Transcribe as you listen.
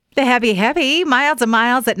the heavy miles and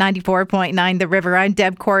miles at 94.9 The River. I'm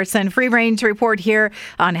Deb Corson. Free range report here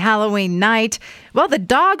on Halloween night. Well, the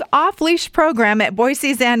dog off-leash program at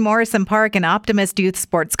Boise's Ann Morrison Park and Optimist Youth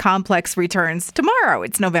Sports Complex returns tomorrow.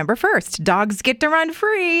 It's November 1st. Dogs get to run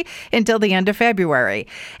free until the end of February.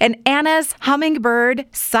 And Anna's hummingbird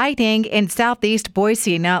sighting in southeast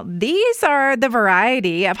Boise. Now, these are the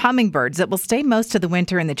variety of hummingbirds that will stay most of the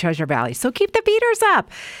winter in the Treasure Valley. So keep the feeders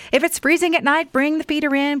up. If it's freezing at night, bring the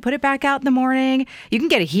feeder in, put it back out in the morning. You can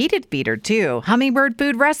get a heated feeder, too. Hummingbird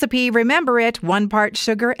food recipe, remember it, 1 part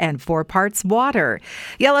sugar and 4 parts water.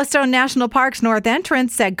 Yellowstone National Park's north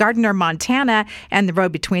entrance at Gardner, Montana, and the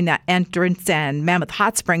road between that entrance and Mammoth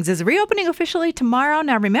Hot Springs is reopening officially tomorrow.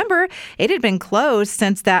 Now, remember, it had been closed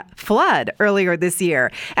since that flood earlier this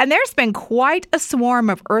year. And there's been quite a swarm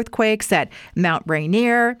of earthquakes at Mount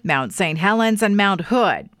Rainier, Mount St. Helens, and Mount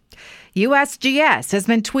Hood. USGS has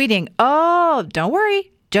been tweeting, oh, don't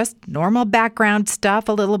worry. Just normal background stuff,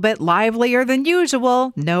 a little bit livelier than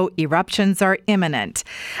usual. No eruptions are imminent.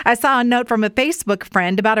 I saw a note from a Facebook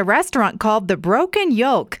friend about a restaurant called The Broken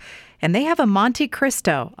Yolk, and they have a Monte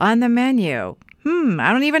Cristo on the menu.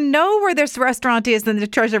 I don't even know where this restaurant is in the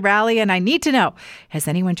Treasure Valley, and I need to know. Has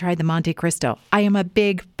anyone tried the Monte Cristo? I am a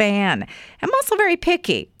big fan. I'm also very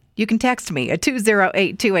picky. You can text me at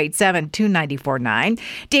 208-287-2949.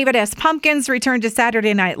 David S. Pumpkins returned to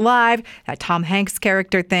Saturday Night Live, that Tom Hanks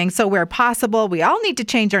character thing. So where possible, we all need to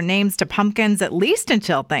change our names to Pumpkins at least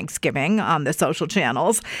until Thanksgiving on the social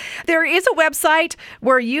channels. There is a website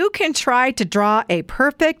where you can try to draw a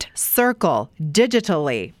perfect circle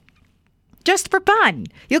digitally. Just for fun.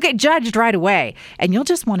 You'll get judged right away, and you'll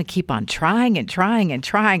just want to keep on trying and trying and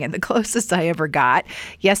trying. And the closest I ever got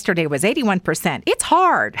yesterday was 81%. It's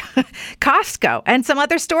hard. Costco and some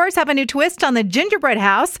other stores have a new twist on the gingerbread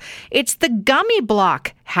house. It's the Gummy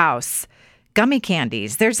Block House. Gummy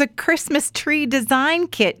candies. There's a Christmas tree design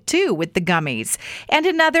kit, too, with the gummies. And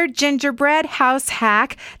another gingerbread house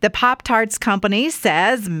hack. The Pop-Tarts company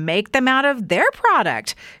says make them out of their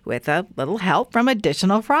product with a little help from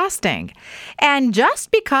additional frosting. And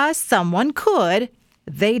just because someone could,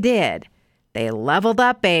 they did. They leveled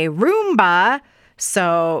up a Roomba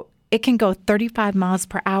so it can go 35 miles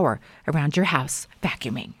per hour around your house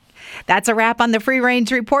vacuuming. That's a wrap on the Free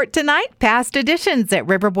Range Report tonight. Past editions at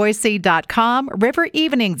riverboise.com,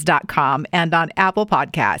 riverevenings.com, and on Apple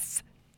Podcasts.